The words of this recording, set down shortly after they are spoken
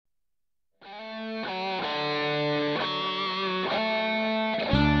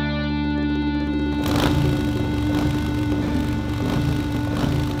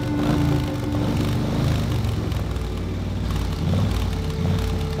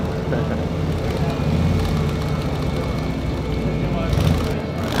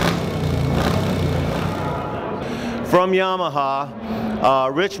From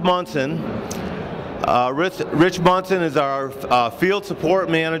Yamaha, Rich Munson. Rich Munson is our field support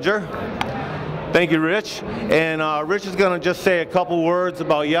manager. Thank you, Rich. And Rich is going to just say a couple words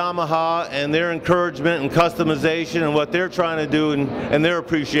about Yamaha and their encouragement and customization and what they're trying to do and their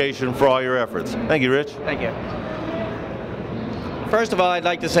appreciation for all your efforts. Thank you, Rich. Thank you. First of all, I'd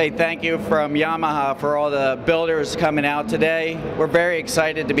like to say thank you from Yamaha for all the builders coming out today. We're very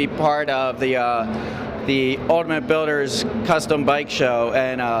excited to be part of the Ultimate Builders Custom Bike Show,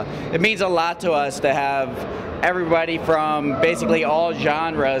 and it means a lot to us to have everybody from basically all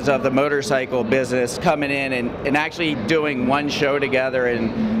genres of the motorcycle business coming in and actually doing one show together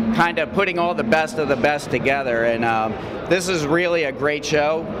and kind of putting all the best of the best together. And this is really a great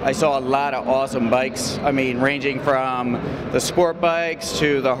show. I saw a lot of awesome bikes. I mean, ranging from the sport bikes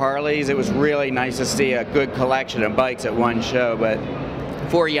to the Harleys. It was really nice to see a good collection of bikes at one show. But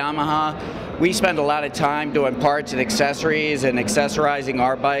for Yamaha, we spend a lot of time doing parts and accessories and accessorizing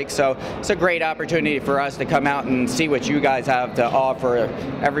our bikes, so it's a great opportunity for us to come out and see what you guys have to offer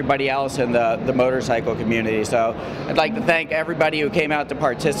everybody else in the motorcycle community. So I'd like to thank everybody who came out to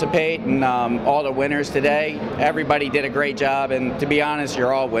participate and all the winners today. Everybody did a great job, and to be honest,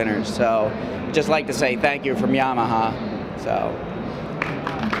 you're all winners. So I'd just like to say thank you from Yamaha. So.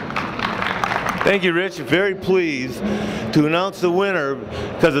 Thank you, Rich. Very pleased to announce the winner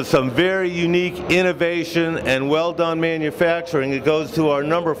because of some very unique innovation and well-done manufacturing. It goes to our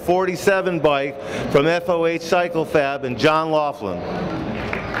number 47 bike from FOH Cycle Fab and John Loughlin.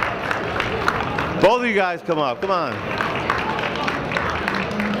 Both of you guys come up. Come on.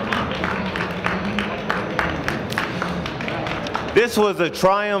 This was a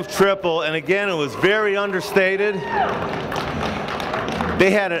Triumph Triple, and again, it was very understated. They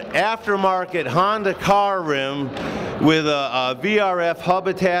had an aftermarket Honda car rim with a VRF hub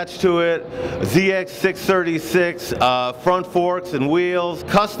attached to it, ZX636, front forks and wheels,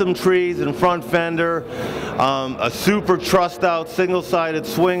 custom trees and front fender, a super trussed out single-sided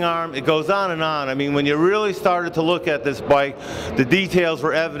swing arm. It goes on and on. I mean, when you really started to look at this bike, the details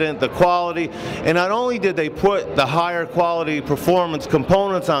were evident, the quality, and not only did they put the higher quality performance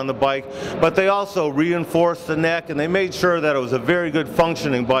components on the bike, but they also reinforced the neck and they made sure that it was a very good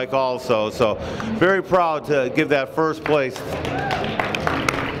functioning bike also. So very proud to give that first place.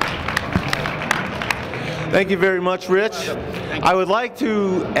 Thank you very much, Rich. I would like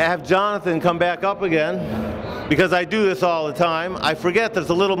to have Jonathan come back up again because I do this all the time. I forget there's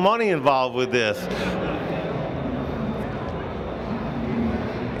a little money involved with this.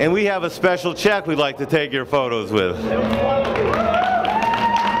 And we have a special check we'd like to take your photos with.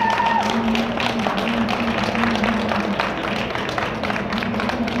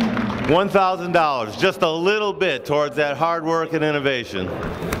 $1,000, just a little bit towards that hard work and innovation.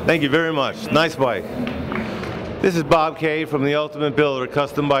 Thank you very much. Nice bike. This is Bob Kay from the Ultimate Builder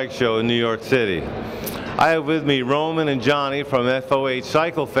Custom Bike Show in New York City. I have with me Roman and Johnny from FOH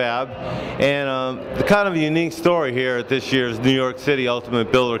Cycle Fab, and the kind of a unique story here at this year's New York City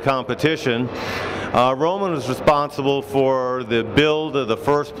Ultimate Builder Competition. Roman was responsible for the build of the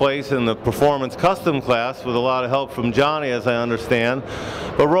first place in the performance custom class with a lot of help from Johnny, as I understand.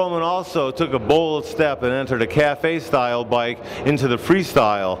 But Roman also took a bold step and entered a cafe style bike into the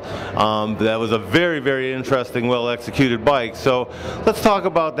freestyle. That was a very, very interesting, well executed bike. So let's talk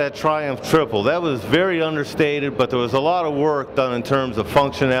about that Triumph Triple. That was very understated, but there was a lot of work done in terms of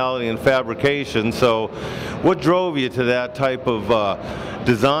functionality and fabrication. So what drove you to that type of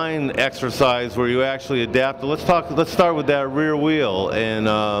design exercise where you actually adapted? Let's start with that rear wheel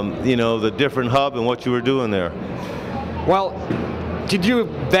and you know, the different hub and what you were doing there. Well, to do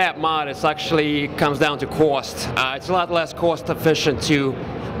that mod, it actually comes down to cost. It's a lot less cost efficient to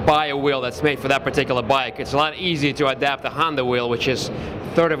buy a wheel that's made for that particular bike. It's a lot easier to adapt the Honda wheel, which is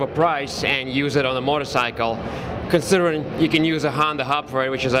a third of a price, and use it on a motorcycle, considering you can use a Honda hub for it,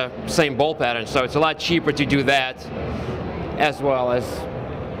 which is the same bolt pattern. So it's a lot cheaper to do that, as well as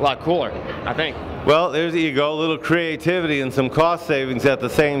a lot cooler, I think. Well, there you go, a little creativity and some cost savings at the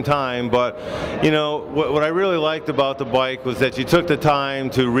same time. But, you know, what I really liked about the bike was that you took the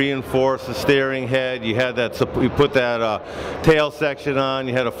time to reinforce the steering head. You had that, you put that tail section on.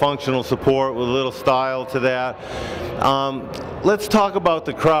 You had a functional support with a little style to that. Let's talk about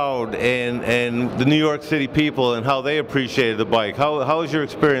the crowd and the New York City people and how they appreciated the bike. How was your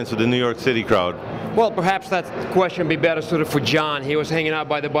experience with the New York City crowd? Well, perhaps that question would be better suited for John. He was hanging out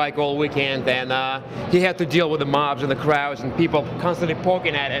by the bike all weekend, and he had to deal with the mobs and the crowds and people constantly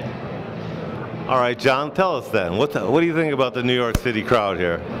poking at it. All right, John, tell us then. What do you think about the New York City crowd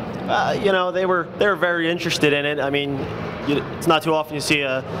here? You know, they were very interested in it. I mean, it's not too often you see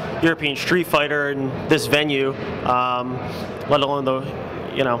a European street fighter in this venue, let alone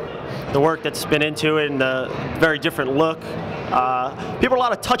the work that's been into it and the very different look. People are a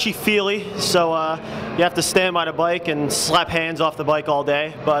lot of touchy-feely, so you have to stand by the bike and slap hands off the bike all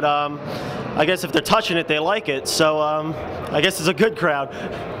day. But I guess if they're touching it, they like it. So I guess it's a good crowd.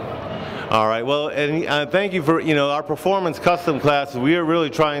 All right, well, and thank you for, our performance custom classes. We are really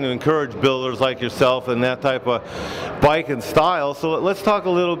trying to encourage builders like yourself and that type of bike and style. So let's talk a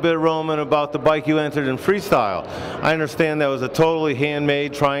little bit, Roman, about the bike you entered in freestyle. I understand that was a totally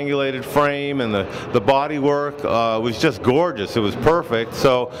handmade, triangulated frame, and the body work was just gorgeous. It was perfect.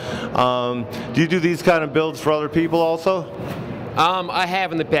 So do you do these kind of builds for other people also? I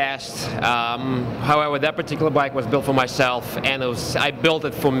have in the past. However, that particular bike was built for myself, and I built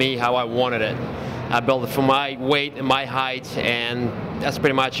it for me how I wanted it. I built it for my weight and my height, and that's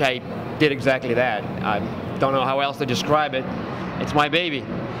pretty much, I did exactly that. I don't know how else to describe it. It's my baby.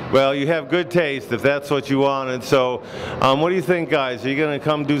 Well, you have good taste if that's what you wanted. So what do you think, guys? Are you going to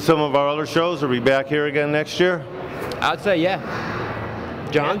come do some of our other shows or be back here again next year? I'd say yeah.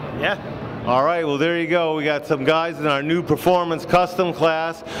 John? Yeah. All right, well, there you go. We got some guys in our new performance custom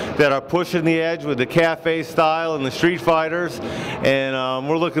class that are pushing the edge with the cafe style and the street fighters, and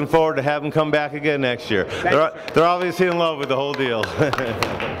we're looking forward to having them come back again next year. They're obviously in love with the whole deal.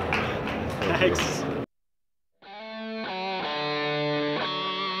 Thanks.